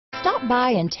Stop by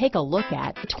and take a look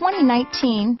at the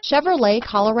 2019 Chevrolet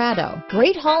Colorado.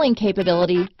 Great hauling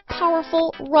capability,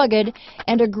 powerful, rugged,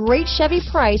 and a great Chevy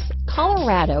price,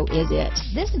 Colorado is it.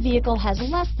 This vehicle has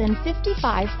less than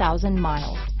 55,000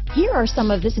 miles. Here are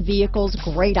some of this vehicle's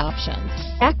great options: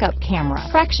 backup camera,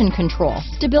 traction control,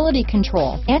 stability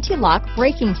control, anti-lock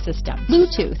braking system,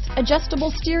 Bluetooth,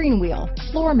 adjustable steering wheel,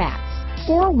 floor mats,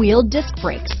 four-wheel disc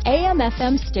brakes,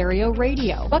 AM/FM stereo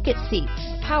radio, bucket seats,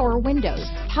 power windows,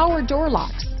 power door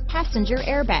locks, passenger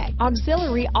airbag,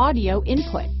 auxiliary audio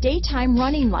input, daytime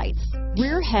running lights,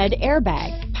 rear head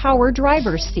airbag, power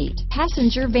driver's seat,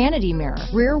 passenger vanity mirror,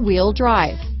 rear wheel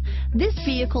drive. This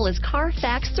vehicle is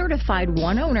Carfax certified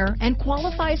one owner and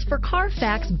qualifies for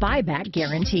Carfax buyback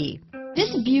guarantee.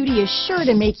 This beauty is sure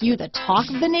to make you the talk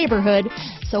of the neighborhood,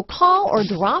 so call or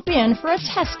drop in for a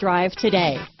test drive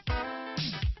today.